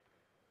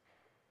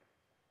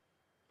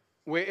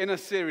We're in a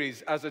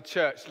series as a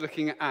church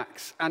looking at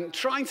Acts and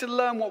trying to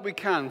learn what we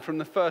can from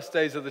the first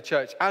days of the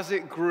church as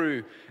it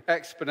grew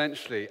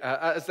exponentially,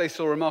 as they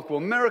saw remarkable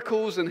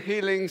miracles and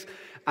healings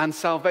and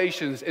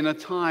salvations in a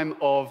time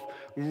of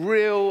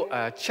real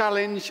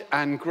challenge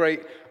and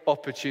great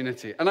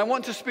opportunity. And I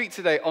want to speak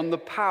today on the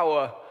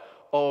power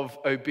of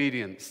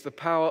obedience, the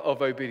power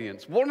of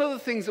obedience. One of the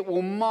things that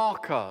will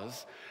mark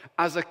us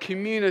as a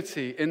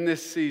community in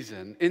this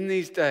season, in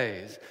these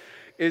days,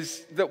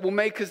 is that will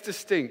make us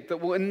distinct, that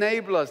will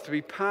enable us to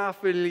be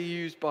powerfully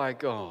used by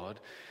God,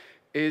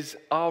 is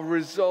our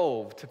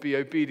resolve to be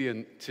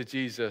obedient to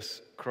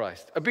Jesus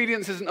Christ.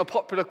 Obedience isn't a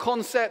popular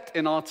concept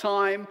in our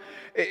time.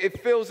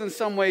 It feels in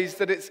some ways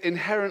that it's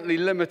inherently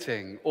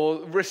limiting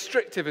or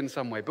restrictive in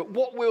some way. But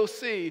what we'll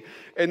see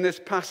in this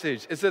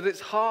passage is that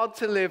it's hard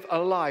to live a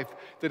life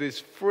that is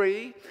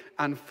free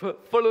and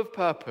full of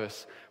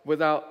purpose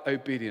without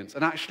obedience.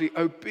 And actually,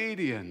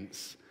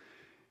 obedience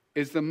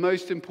is the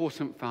most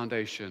important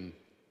foundation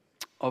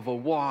of a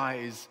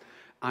wise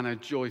and a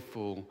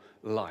joyful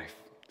life.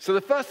 So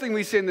the first thing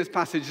we see in this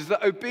passage is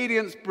that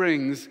obedience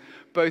brings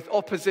both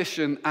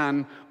opposition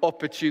and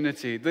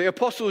opportunity. The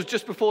apostles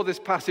just before this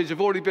passage have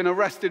already been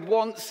arrested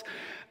once,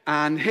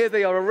 and here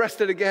they are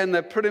arrested again,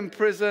 they're put in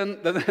prison,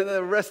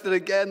 they're arrested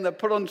again, they're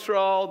put on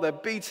trial, they're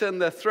beaten,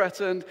 they're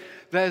threatened.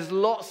 There's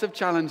lots of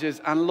challenges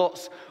and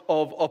lots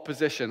of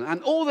opposition.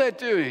 And all they're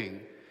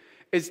doing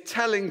is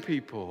telling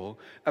people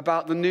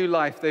about the new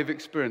life they've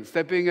experienced.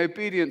 They're being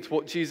obedient to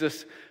what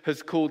Jesus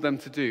has called them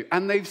to do.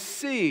 And they've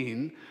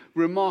seen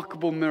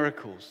remarkable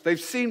miracles. They've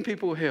seen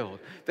people healed.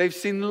 They've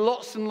seen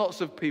lots and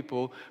lots of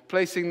people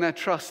placing their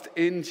trust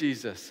in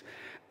Jesus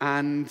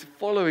and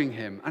following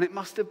him. And it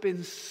must have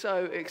been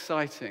so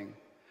exciting.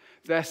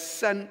 They're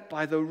sent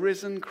by the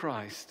risen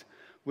Christ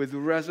with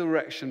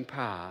resurrection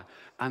power,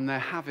 and they're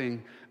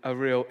having a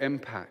real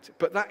impact.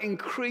 But that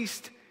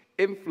increased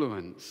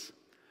influence,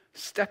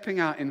 stepping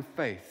out in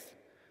faith,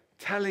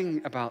 telling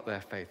about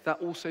their faith,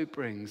 that also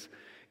brings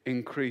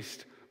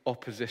increased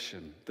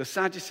opposition. The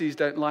Sadducees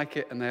don't like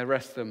it and they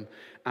arrest them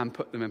and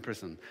put them in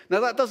prison.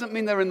 Now that doesn't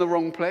mean they're in the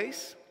wrong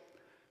place.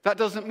 That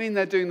doesn't mean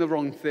they're doing the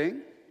wrong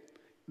thing.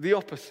 The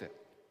opposite.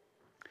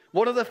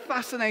 One of the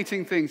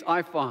fascinating things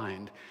I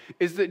find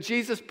is that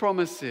Jesus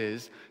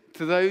promises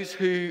to those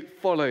who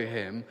follow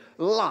him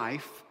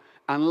life,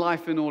 and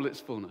life in all its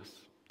fullness.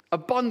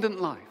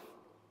 Abundant life.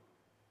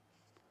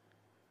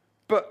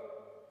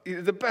 But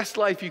the best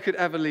life you could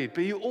ever lead.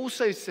 But he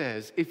also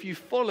says, if you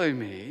follow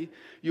me,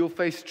 you'll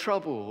face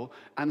trouble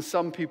and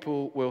some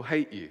people will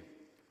hate you.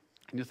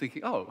 And you're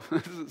thinking, oh,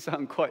 that doesn't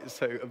sound quite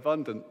so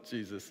abundant,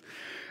 Jesus.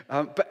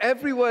 But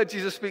every word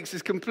Jesus speaks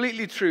is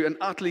completely true and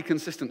utterly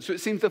consistent. So it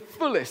seems the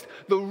fullest,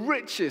 the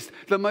richest,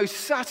 the most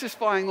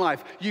satisfying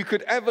life you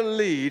could ever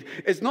lead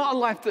is not a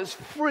life that's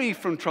free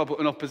from trouble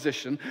and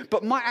opposition,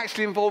 but might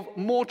actually involve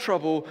more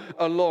trouble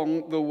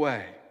along the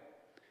way.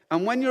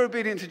 And when you're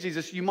obedient to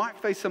Jesus, you might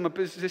face some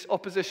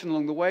opposition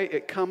along the way.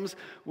 It comes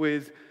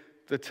with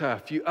the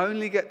turf. You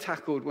only get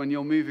tackled when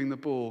you're moving the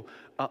ball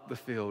up the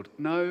field.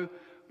 No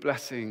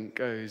blessing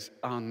goes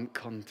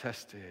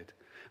uncontested.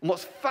 And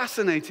what's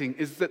fascinating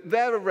is that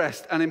their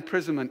arrest and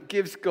imprisonment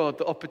gives God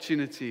the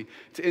opportunity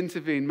to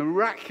intervene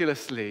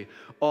miraculously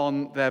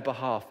on their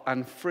behalf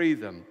and free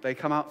them. They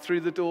come out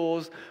through the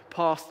doors,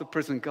 past the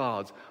prison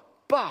guards.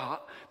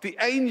 But the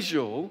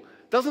angel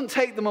doesn't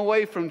take them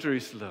away from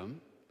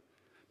Jerusalem,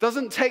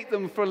 doesn't take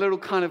them for a little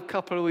kind of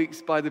couple of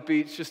weeks by the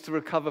beach just to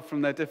recover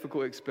from their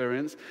difficult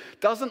experience,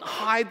 doesn't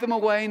hide them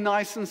away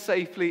nice and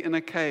safely in a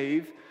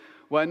cave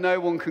where no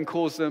one can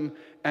cause them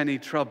any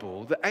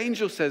trouble. The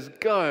angel says,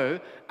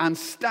 go and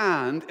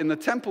stand in the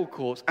temple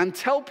courts and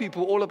tell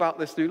people all about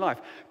this new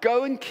life.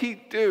 Go and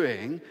keep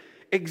doing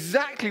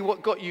exactly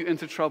what got you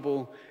into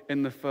trouble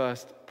in the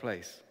first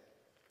place.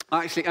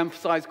 I actually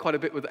emphasize quite a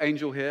bit with the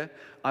angel here.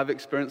 I've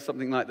experienced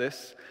something like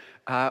this.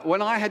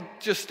 When I had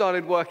just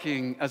started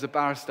working as a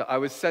barrister, I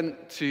was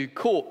sent to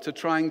court to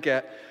try and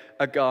get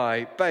a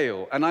guy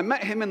bail. And I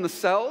met him in the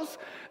cells,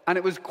 and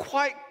it was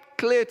quite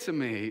clear to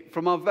me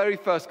from our very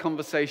first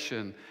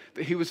conversation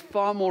that he was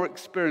far more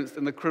experienced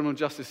in the criminal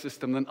justice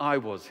system than I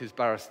was, his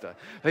barrister.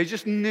 He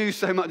just knew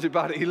so much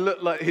about it. He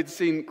looked like he'd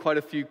seen quite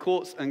a few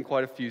courts and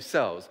quite a few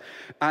cells.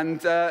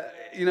 And, I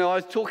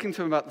was talking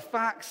to him about the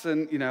facts,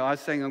 and, I was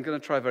saying, I'm going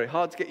to try very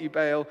hard to get you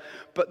bail.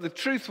 But the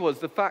truth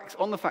was, it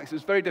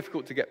was very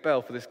difficult to get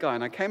bail for this guy.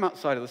 And I came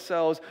outside of the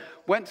cells,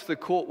 went to the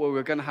court where we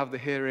were going to have the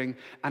hearing,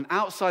 and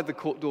outside the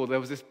court door, there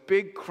was this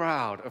big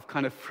crowd of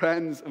kind of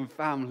friends and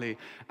family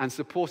and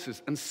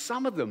supporters. And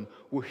some of them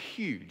were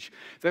huge.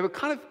 They were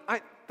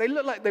they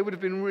looked like they would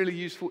have been really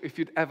useful if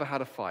you'd ever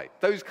had a fight.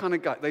 Those kind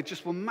of guys, they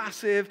just were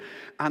massive,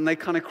 and they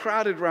kind of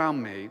crowded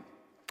around me,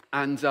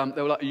 and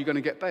they were like, are you going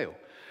to get bail?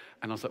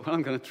 And I was like, well,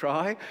 I'm going to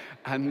try.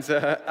 And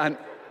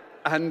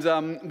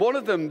one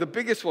of them, the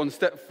biggest one,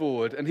 stepped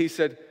forward, and he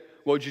said,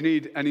 well, do you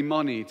need any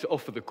money to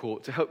offer the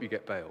court to help you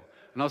get bail?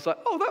 And I was like,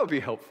 oh, that would be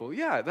helpful.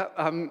 Yeah,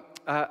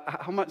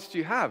 how much do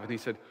you have? And he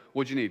said,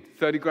 what do you need,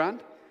 30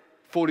 grand?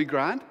 40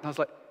 grand? And I was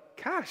like,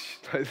 cash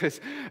like this.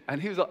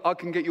 And he was like, I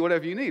can get you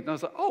whatever you need. And I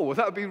was like, oh, well,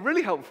 that would be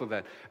really helpful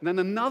then. And then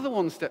another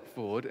one stepped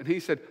forward and he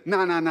said,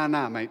 no,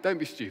 mate, don't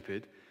be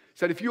stupid. He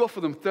said, if you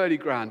offer them 30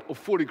 grand or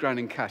 40 grand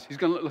in cash, he's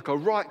going to look like a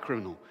right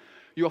criminal.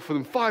 You offer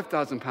them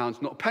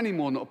 £5,000, not a penny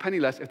more, not a penny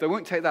less. If they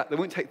won't take that, they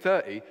won't take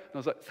 30. And I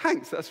was like,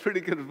 thanks, that's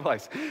really good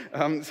advice. So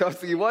I was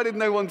thinking, why did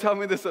no one tell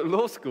me this at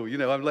law school?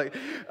 I'm like,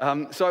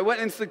 so I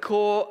went into the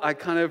court. I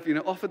kind of,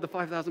 offered the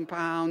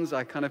 £5,000.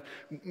 I kind of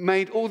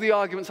made all the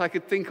arguments I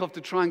could think of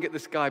to try and get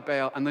this guy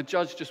bail. And the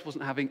judge just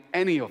wasn't having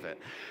any of it.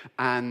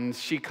 And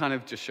she kind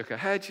of just shook her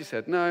head. She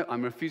said, no,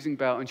 I'm refusing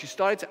bail. And she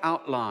started to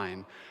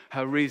outline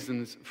her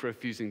reasons for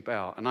refusing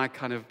bail. And I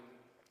kind of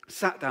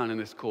sat down in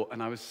this court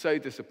and I was so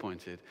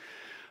disappointed.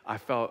 I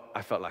felt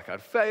like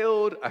I'd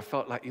failed. I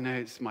felt like,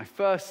 it's my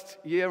first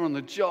year on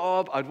the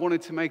job. I'd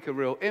wanted to make a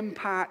real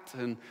impact.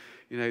 And,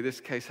 this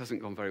case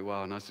hasn't gone very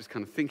well. And I was just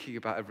kind of thinking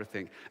about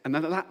everything. And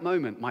then at that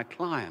moment, my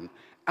client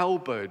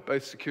elbowed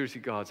both security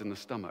guards in the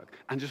stomach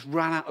and just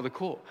ran out of the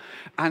court.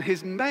 And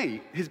his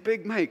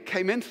big mate,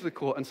 came into the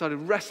court and started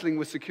wrestling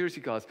with security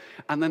guards.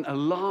 And then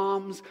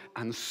alarms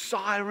and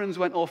sirens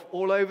went off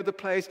all over the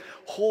place.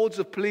 Hordes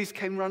of police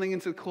came running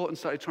into the court and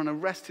started trying to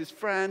arrest his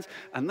friends.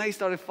 And they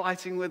started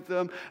fighting with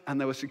them. And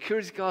there were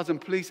security guards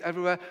and police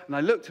everywhere. And I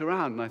looked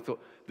around and I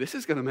thought, this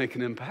is going to make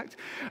an impact.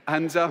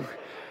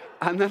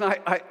 And then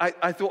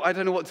I thought, I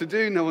don't know what to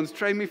do. No one's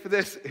trained me for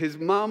this. His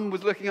mum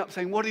was looking up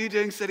saying, what are you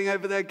doing sitting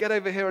over there? Get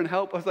over here and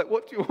help. I was like,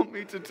 what do you want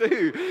me to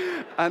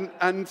do? And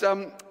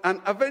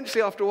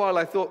eventually after a while,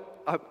 I thought,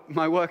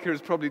 my work here is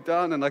probably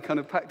done. And I kind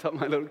of packed up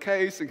my little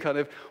case and kind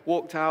of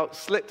walked out,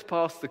 slipped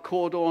past the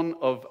cordon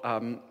of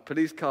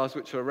police cars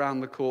which are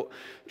around the court,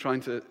 trying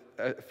to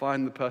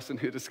find the person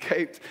who'd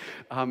escaped.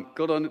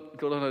 Got on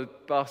a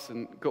bus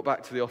and got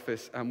back to the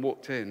office and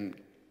walked in.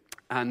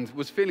 And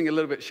was feeling a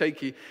little bit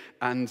shaky,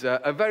 and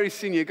a very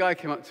senior guy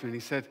came up to me and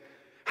he said,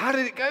 how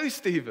did it go,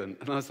 Stephen?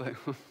 And I was like,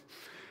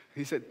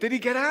 he said, did he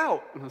get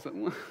out? And I was like,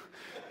 what,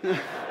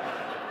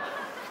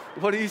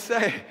 what do you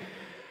say?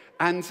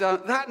 And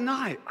that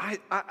night,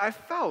 I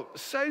felt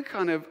so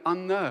kind of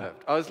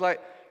unnerved. I was like,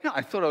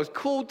 I thought I was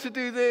called to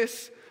do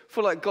this,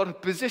 felt like God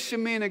had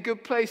positioned me in a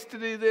good place to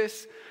do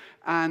this.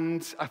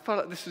 And I felt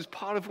like this was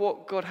part of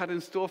what God had in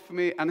store for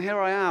me. And here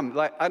I am.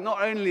 Like,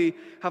 not only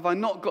have I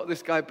not got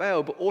this guy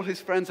bail, but all his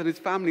friends and his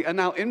family are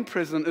now in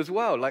prison as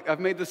well. Like,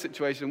 I've made the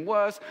situation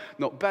worse,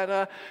 not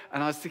better.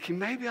 And I was thinking,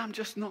 maybe I'm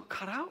just not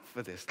cut out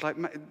for this. Like,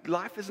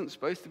 life isn't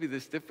supposed to be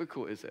this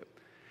difficult, is it?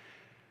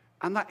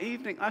 And that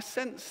evening, I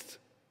sensed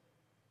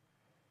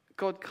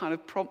God kind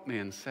of prompt me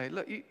and say,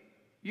 look,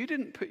 you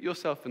didn't put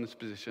yourself in this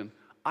position.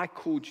 I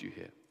called you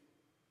here.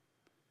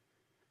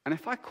 And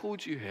if I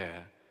called you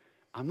here,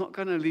 I'm not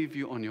going to leave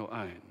you on your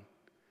own.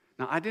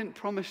 Now, I didn't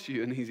promise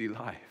you an easy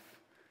life,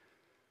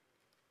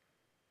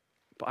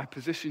 but I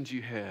positioned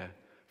you here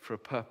for a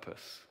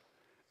purpose,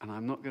 and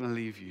I'm not going to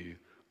leave you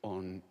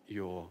on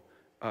your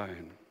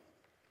own.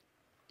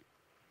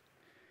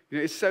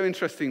 It's so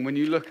interesting when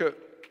you look at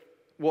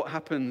what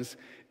happens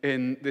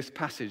in this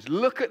passage.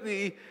 Look at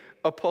the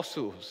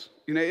apostles.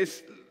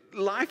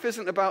 Life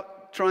isn't about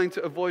trying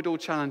to avoid all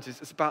challenges.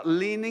 It's about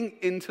leaning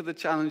into the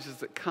challenges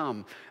that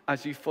come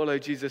as you follow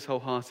Jesus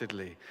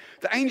wholeheartedly.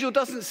 The angel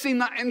doesn't seem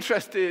that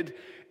interested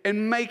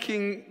in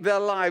making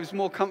their lives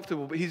more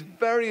comfortable, but he's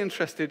very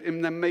interested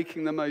in them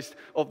making the most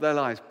of their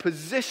lives,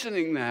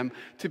 positioning them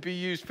to be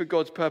used for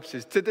God's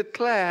purposes, to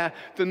declare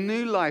the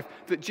new life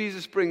that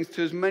Jesus brings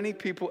to as many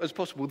people as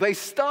possible. They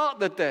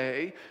start the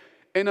day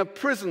in a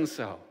prison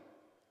cell.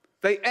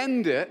 They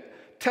end it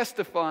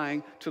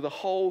testifying to the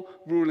whole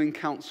ruling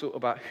council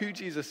about who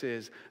Jesus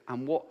is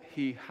and what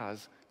he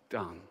has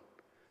done.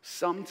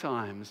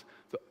 Sometimes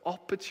the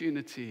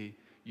opportunity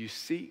you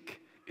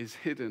seek is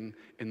hidden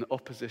in the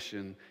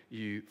opposition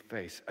you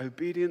face.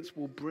 Obedience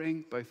will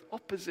bring both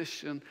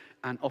opposition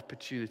and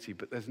opportunity,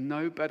 but there's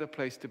no better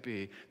place to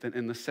be than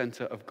in the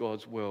center of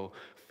God's will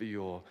for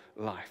your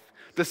life.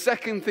 The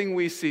second thing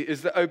we see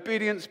is that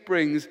obedience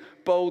brings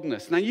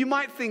boldness. Now, you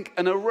might think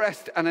an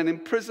arrest and an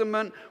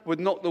imprisonment would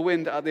knock the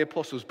wind out of the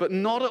apostles, but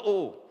not at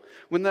all.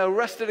 When they're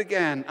arrested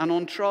again and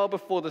on trial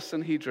before the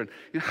Sanhedrin,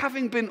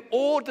 having been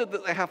ordered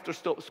that they have to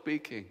stop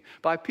speaking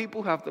by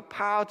people who have the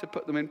power to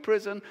put them in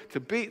prison, to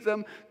beat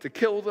them, to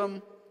kill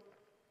them,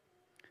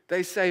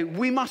 they say,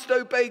 we must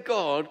obey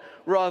God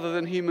rather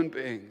than human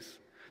beings.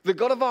 The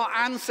God of our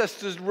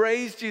ancestors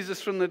raised Jesus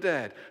from the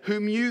dead,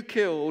 whom you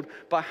killed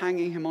by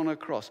hanging him on a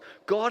cross.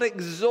 God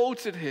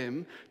exalted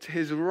him to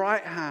his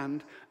right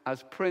hand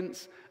as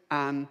Prince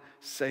and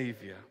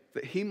Savior,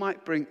 that he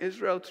might bring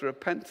Israel to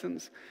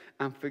repentance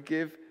and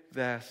forgive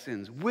their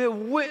sins. We're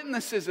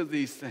witnesses of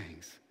these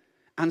things.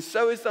 And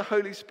so is the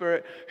Holy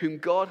Spirit, whom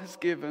God has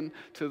given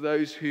to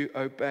those who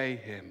obey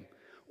him.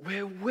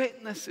 We're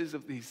witnesses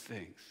of these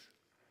things.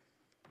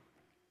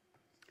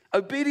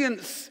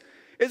 Obedience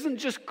isn't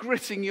just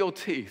gritting your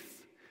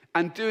teeth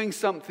and doing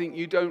something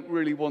you don't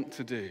really want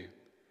to do.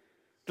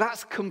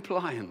 That's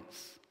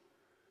compliance.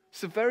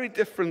 It's a very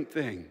different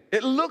thing.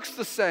 It looks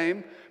the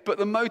same, but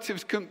the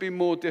motives couldn't be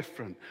more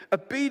different.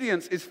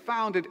 Obedience is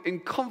founded in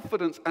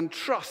confidence and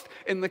trust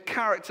in the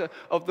character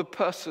of the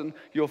person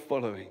you're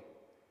following.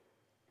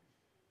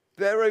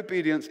 Their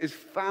obedience is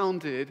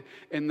founded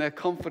in their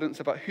confidence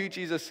about who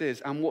Jesus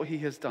is and what he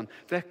has done.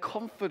 Their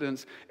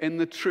confidence in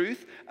the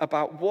truth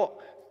about what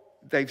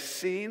they've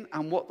seen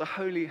and what the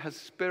Holy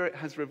Spirit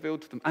has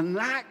revealed to them. And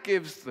that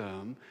gives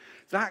them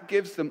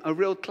a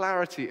real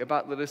clarity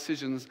about the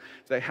decisions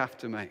they have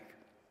to make.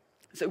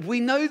 So we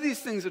know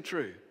these things are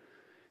true.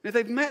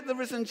 They've met the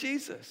risen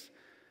Jesus.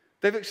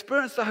 They've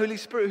experienced the Holy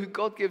Spirit who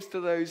God gives to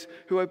those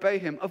who obey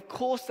him. Of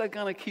course they're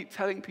going to keep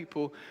telling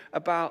people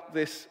about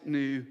this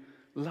new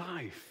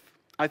life.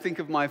 I think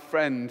of my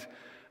friend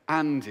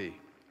Andy.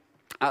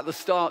 At the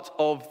start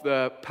of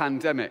the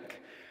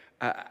pandemic,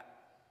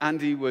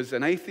 Andy was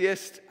an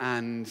atheist,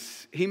 and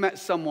he met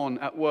someone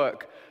at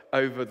work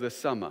over the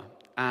summer,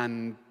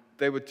 and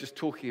they were just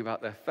talking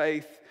about their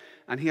faith,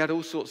 and he had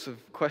all sorts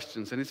of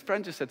questions. And his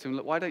friend just said to him,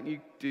 look, why don't you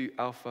do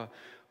Alpha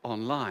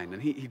online?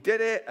 And he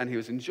did it, and he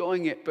was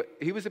enjoying it, but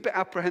he was a bit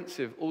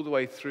apprehensive all the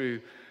way through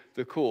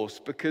the course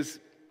because,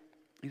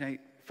 it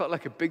felt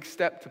like a big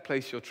step to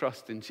place your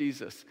trust in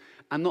Jesus.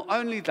 And not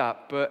only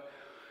that, but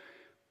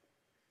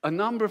a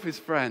number of his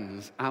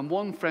friends, and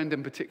one friend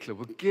in particular,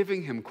 were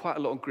giving him quite a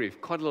lot of grief,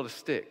 quite a lot of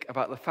stick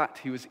about the fact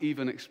he was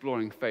even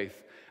exploring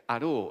faith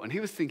at all. And he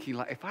was thinking,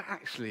 if I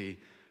actually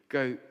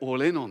go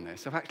all in on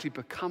this, I've actually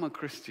become a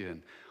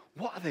Christian,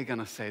 what are they going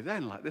to say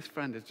then? This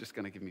friend is just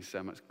going to give me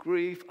so much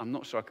grief. I'm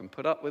not sure I can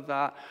put up with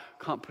that.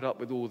 Can't put up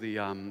with all the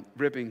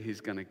ribbing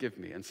he's going to give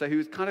me. And so he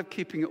was kind of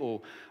keeping it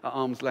all at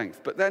arm's length.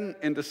 But then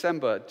in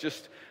December,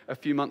 just a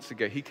few months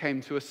ago, he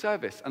came to a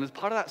service. And as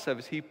part of that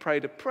service, he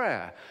prayed a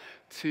prayer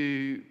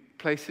to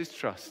place his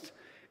trust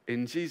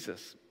in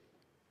Jesus.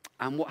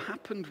 And what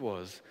happened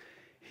was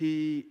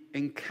he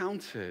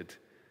encountered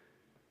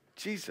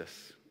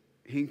Jesus.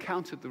 He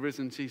encountered the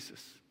risen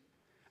Jesus.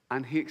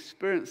 And he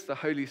experienced the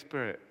Holy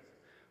Spirit,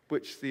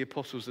 which the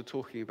apostles are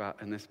talking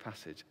about in this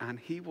passage. And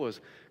he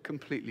was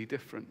completely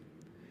different.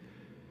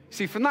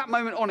 See, from that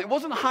moment on, it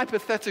wasn't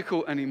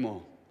hypothetical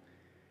anymore.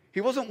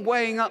 He wasn't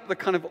weighing up the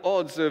kind of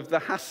odds of the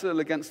hassle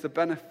against the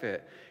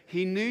benefit.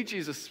 He knew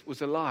Jesus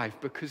was alive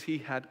because he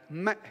had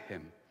met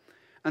him.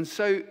 And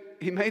so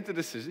he made the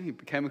decision. He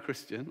became a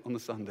Christian on the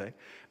Sunday.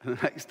 And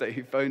the next day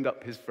he phoned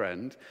up his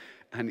friend,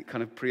 and it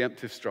kind of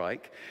preemptive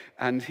strike.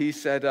 And he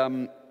said,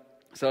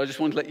 so I just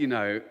want to let you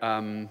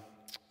know,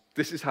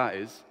 this is how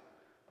it is.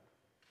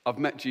 I've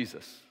met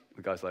Jesus.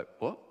 The guy's like,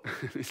 what?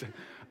 He said,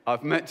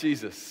 I've met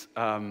Jesus.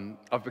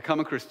 I've become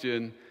a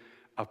Christian.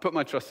 I've put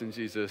my trust in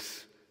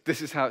Jesus.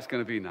 This is how it's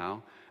going to be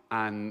now.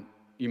 And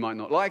you might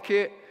not like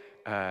it.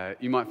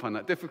 You might find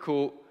that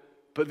difficult.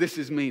 But this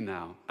is me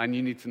now. And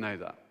you need to know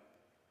that.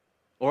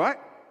 All right?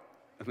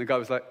 And the guy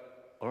was like,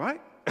 all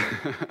right.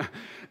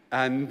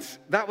 And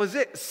that was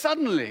it.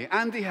 Suddenly,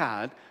 Andy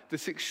had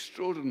this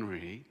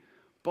extraordinary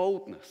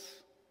boldness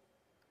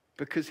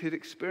because he'd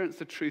experienced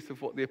the truth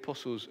of what the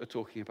apostles are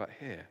talking about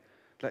here.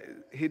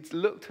 He'd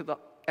looked at the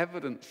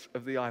evidence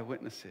of the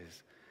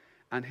eyewitnesses,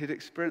 and he'd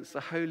experienced the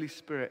Holy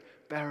Spirit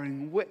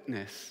bearing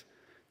witness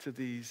to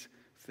these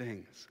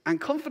things. And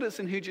confidence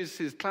in who Jesus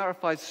is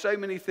clarifies so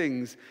many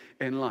things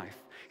in life.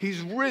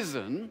 He's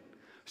risen,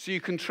 so you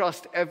can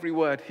trust every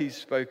word he's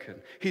spoken.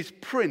 He's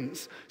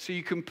Prince, so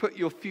you can put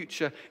your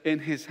future in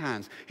his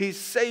hands. He's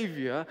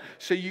Savior,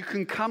 so you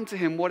can come to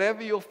him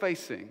whatever you're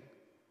facing,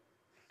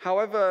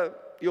 however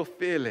you're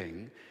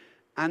feeling,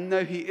 and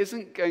know he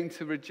isn't going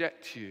to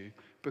reject you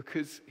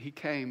because he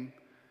came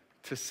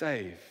to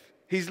save.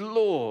 He's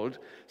Lord,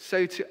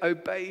 so to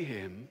obey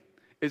him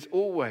is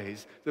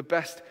always the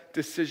best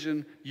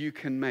decision you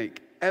can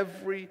make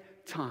every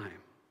time.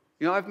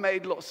 I've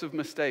made lots of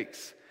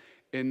mistakes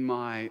in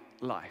my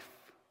life.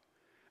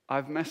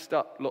 I've messed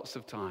up lots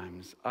of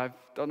times. I've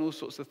done all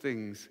sorts of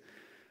things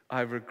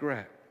I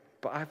regret,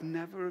 but I've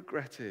never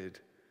regretted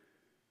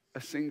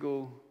a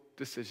single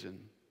decision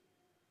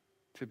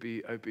to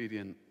be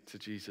obedient to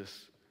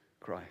Jesus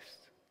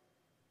Christ.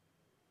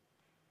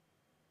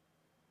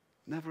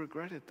 Never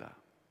regretted that.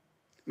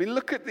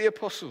 Look at the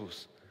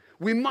apostles.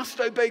 We must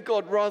obey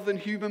God rather than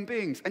human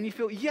beings. And you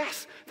feel,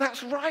 yes,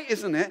 that's right,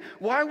 isn't it?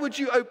 Why would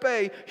you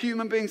obey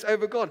human beings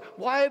over God?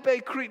 Why obey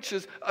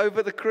creatures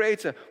over the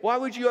Creator? Why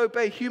would you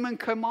obey human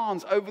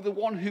commands over the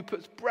one who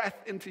puts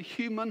breath into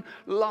human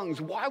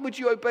lungs? Why would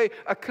you obey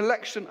a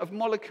collection of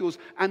molecules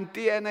and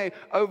DNA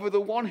over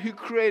the one who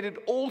created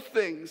all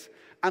things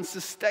and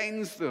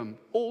sustains them,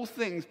 all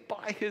things,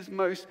 by his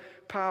most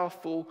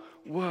powerful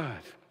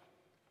word?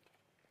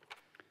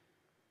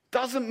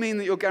 Doesn't mean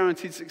that you're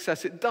guaranteed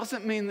success. It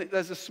doesn't mean that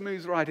there's a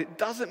smooth ride. It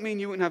doesn't mean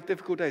you won't have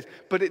difficult days.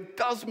 But it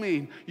does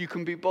mean you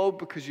can be bold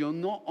because you're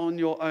not on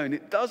your own.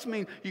 It does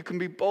mean you can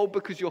be bold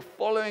because you're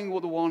following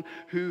the one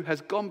who has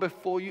gone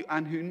before you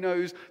and who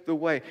knows the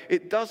way.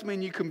 It does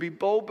mean you can be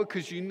bold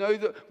because you know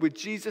that with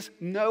Jesus,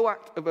 no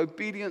act of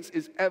obedience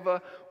is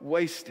ever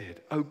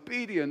wasted.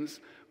 Obedience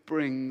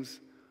brings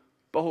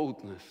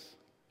boldness.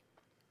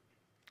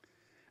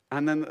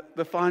 And then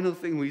the final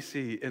thing we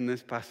see in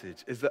this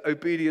passage is that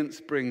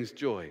obedience brings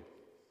joy.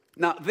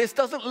 Now, this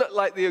doesn't look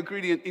like the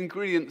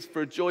ingredients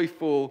for a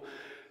joyful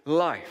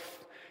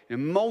life.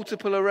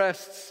 Multiple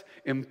arrests,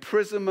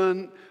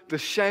 imprisonment, the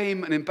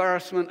shame and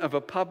embarrassment of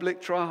a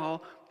public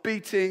trial,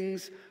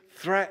 beatings,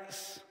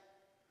 threats.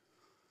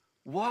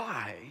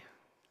 Why?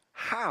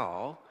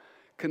 How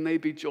can they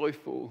be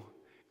joyful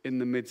in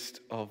the midst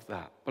of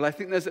that? Well, I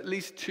think there's at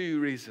least two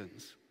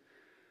reasons.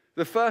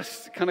 The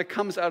first kind of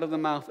comes out of the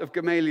mouth of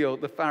Gamaliel,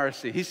 the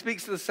Pharisee. He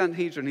speaks to the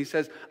Sanhedrin. He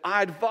says,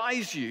 I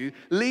advise you,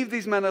 leave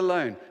these men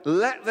alone.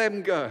 Let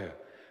them go.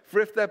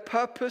 For if their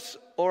purpose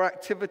or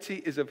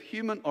activity is of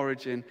human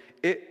origin,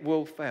 it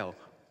will fail.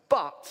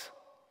 But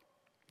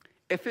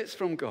if it's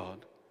from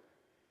God,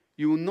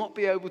 you will not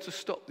be able to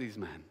stop these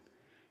men.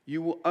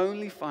 You will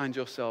only find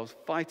yourselves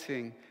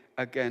fighting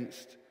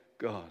against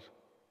God.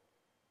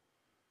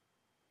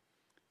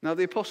 Now,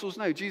 the apostles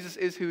know Jesus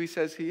is who he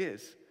says he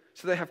is.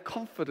 So they have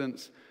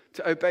confidence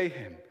to obey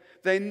him.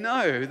 They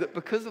know that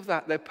because of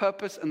that, their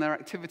purpose and their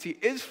activity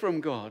is from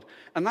God.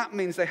 And that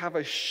means they have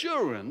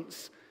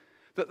assurance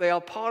that they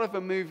are part of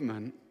a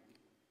movement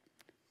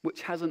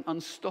which has an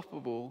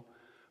unstoppable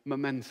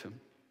momentum.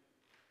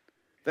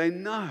 They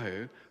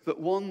know that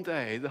one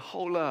day the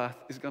whole earth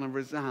is going to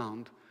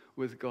resound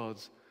with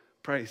God's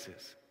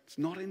praises. It's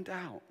not in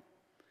doubt.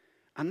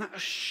 And that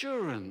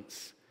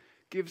assurance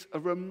gives a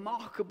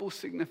remarkable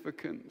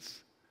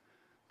significance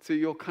to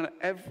your kind of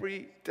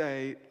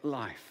everyday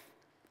life.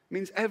 It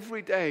means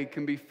every day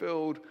can be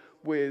filled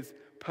with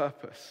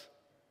purpose.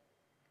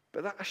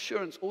 But that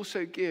assurance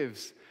also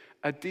gives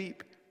a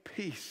deep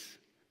peace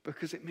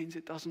because it means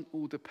it doesn't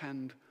all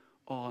depend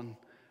on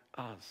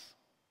us.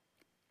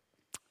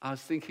 I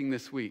was thinking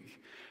this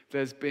week,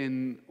 there's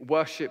been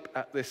worship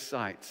at this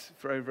site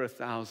for over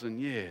 1,000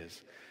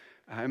 years.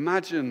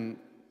 Imagine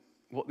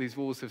what these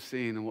walls have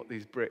seen and what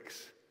these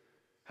bricks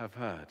have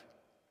heard.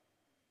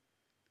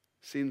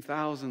 Seen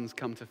thousands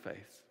come to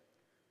faith.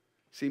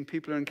 Seen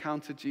people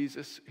encounter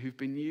Jesus who've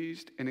been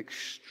used in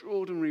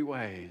extraordinary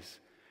ways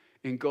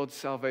in God's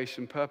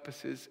salvation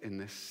purposes in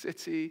this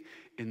city,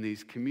 in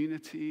these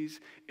communities,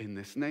 in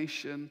this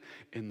nation,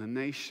 in the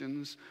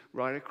nations,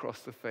 right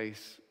across the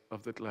face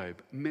of the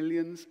globe.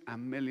 Millions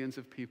and millions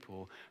of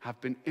people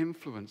have been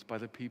influenced by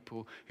the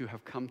people who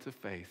have come to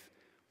faith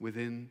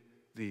within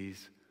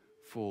these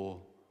four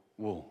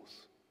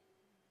walls.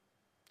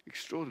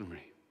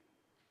 Extraordinary.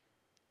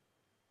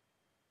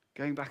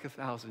 Going back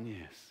 1,000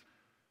 years.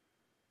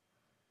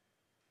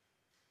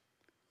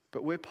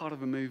 But we're part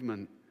of a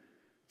movement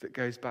that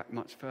goes back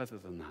much further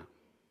than that.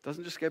 It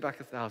doesn't just go back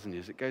 1,000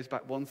 years. It goes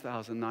back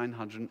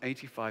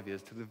 1,985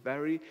 years to the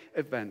very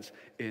events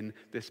in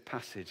this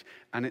passage.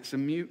 And it's a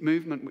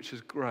movement which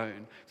has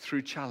grown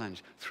through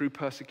challenge, through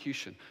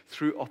persecution,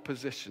 through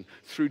opposition,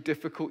 through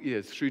difficult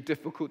years, through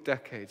difficult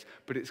decades.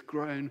 But it's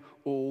grown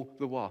all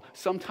the while.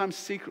 Sometimes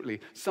secretly,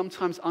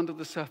 sometimes under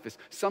the surface,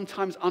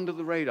 sometimes under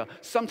the radar,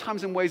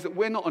 sometimes in ways that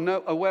we're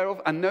not aware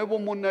of, and no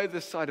one will know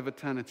this side of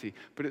eternity.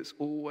 But it's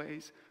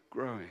always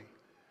growing.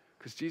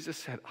 Because Jesus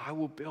said, I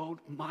will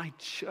build my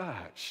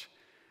church,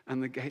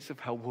 and the gates of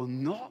hell will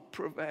not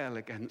prevail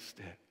against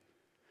it.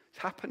 It's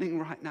happening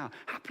right now,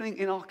 happening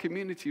in our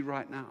community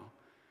right now.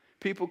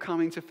 People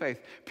coming to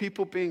faith,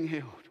 people being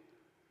healed,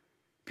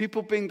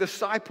 people being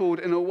discipled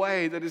in a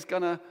way that is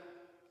going to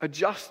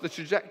adjust the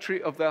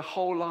trajectory of their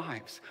whole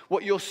lives.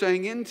 What you're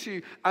sowing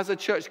into as a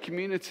church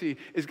community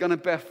is going to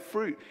bear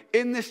fruit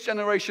in this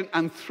generation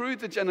and through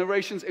the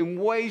generations in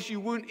ways you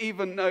wouldn't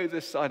even know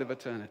this side of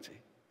eternity.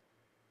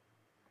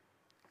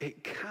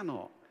 It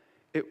cannot,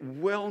 it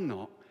will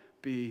not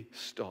be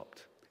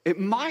stopped. It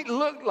might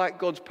look like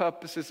God's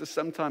purposes are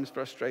sometimes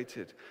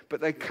frustrated, but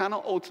they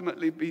cannot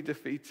ultimately be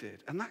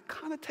defeated. And that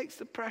kind of takes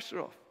the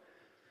pressure off.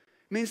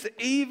 It means that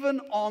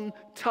even on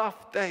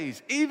tough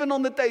days, even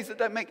on the days that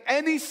don't make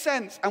any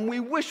sense and we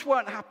wish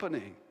weren't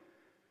happening,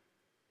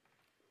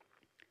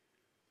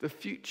 the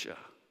future,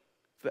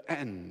 the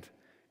end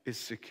is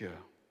secure.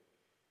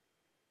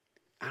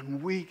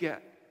 And we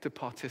get to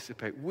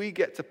participate. We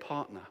get to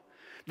partner.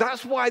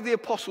 That's why the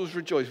apostles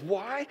rejoice.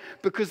 Why?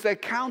 Because they're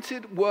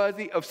counted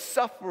worthy of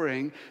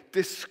suffering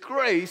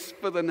disgrace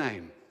for the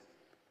name.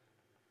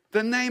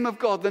 The name of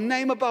God, the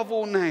name above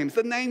all names,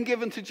 the name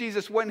given to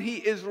Jesus when he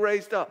is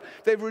raised up.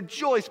 They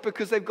rejoice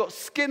because they've got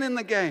skin in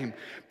the game,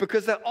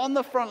 because they're on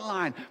the front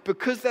line,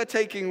 because they're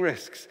taking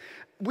risks.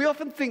 We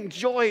often think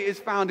joy is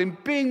found in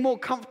being more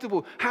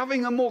comfortable,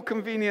 having a more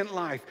convenient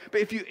life.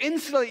 But if you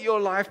insulate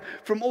your life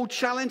from all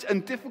challenge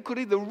and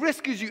difficulty, the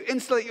risk is you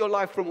insulate your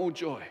life from all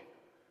joy.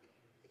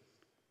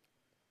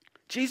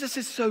 Jesus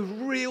is so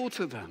real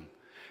to them.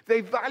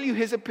 They value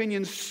his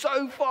opinion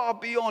so far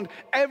beyond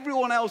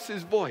everyone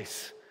else's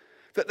voice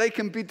that they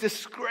can be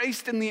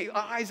disgraced in the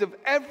eyes of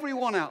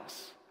everyone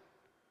else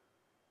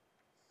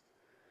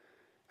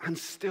and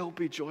still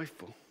be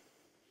joyful.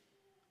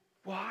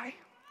 Why?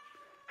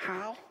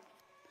 How?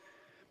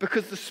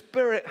 Because the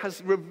Spirit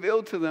has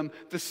revealed to them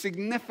the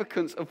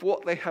significance of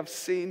what they have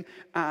seen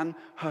and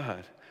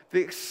heard, the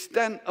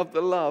extent of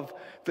the love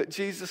that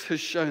Jesus has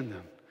shown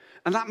them.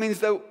 And that means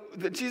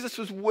that Jesus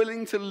was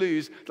willing to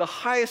lose the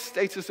highest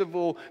status of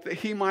all that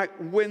he might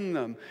win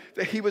them.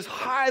 That he was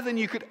higher than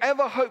you could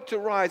ever hope to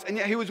rise, and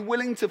yet he was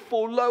willing to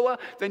fall lower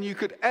than you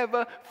could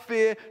ever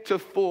fear to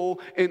fall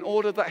in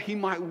order that he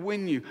might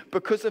win you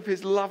because of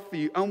his love for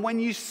you. And when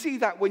you see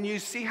that, when you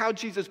see how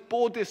Jesus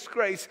bore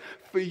disgrace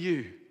for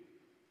you,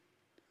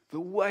 the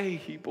way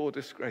he bore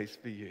disgrace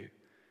for you,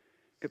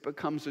 it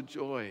becomes a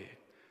joy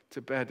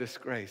to bear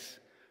disgrace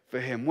for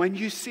him. When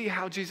you see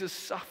how Jesus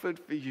suffered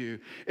for you,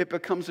 it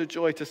becomes a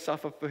joy to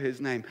suffer for his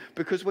name.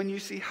 Because when you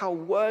see how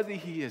worthy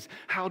he is,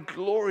 how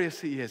glorious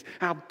he is,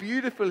 how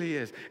beautiful he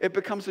is, it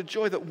becomes a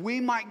joy that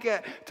we might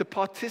get to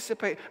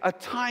participate a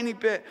tiny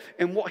bit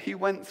in what he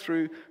went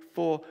through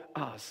for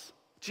us.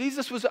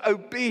 Jesus was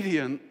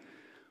obedient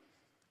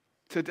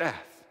to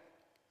death,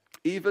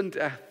 even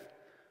death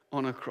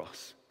on a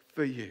cross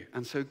for you.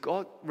 And so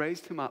God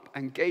raised him up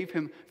and gave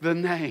him the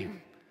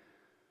name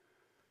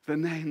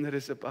that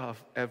is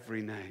above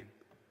every name.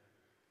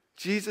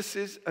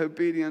 Jesus'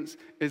 obedience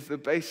is the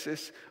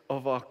basis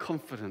of our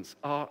confidence,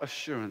 our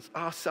assurance,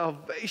 our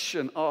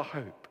salvation, our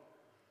hope.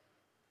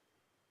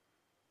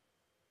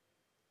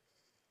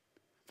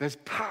 There's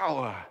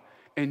power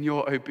in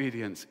your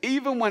obedience,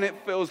 even when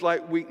it feels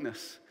like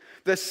weakness.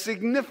 There's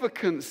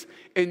significance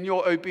in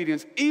your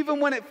obedience, even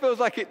when it feels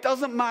like it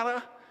doesn't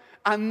matter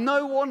and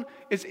no one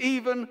is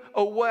even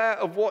aware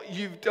of what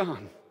you've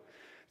done.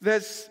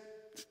 There's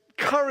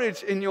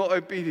courage in your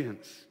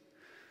obedience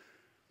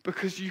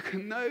because you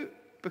can know,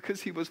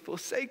 because he was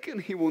forsaken,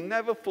 he will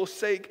never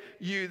forsake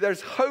you.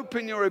 There's hope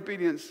in your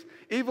obedience,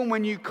 even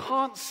when you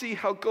can't see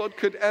how God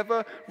could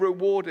ever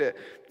reward it.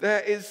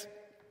 There is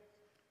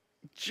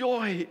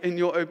joy in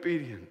your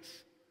obedience.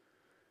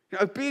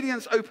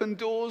 Obedience opens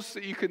doors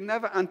that you could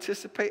never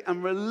anticipate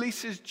and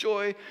releases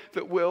joy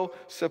that will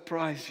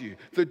surprise you.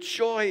 The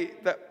joy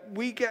that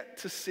we get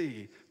to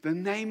see the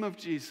name of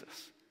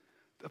Jesus,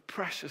 the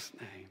precious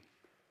name,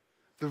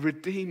 the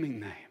redeeming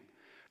name,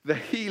 the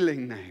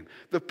healing name,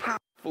 the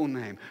powerful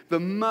name,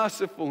 the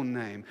merciful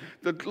name,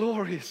 the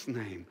glorious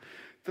name,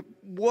 the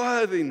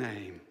worthy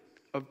name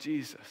of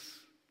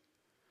Jesus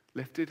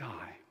lifted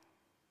high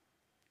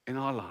in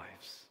our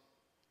lives,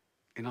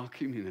 in our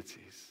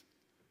communities,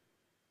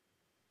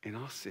 in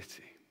our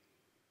city,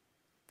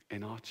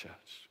 in our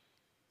church.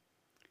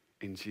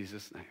 In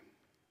Jesus' name,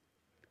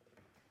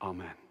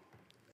 amen.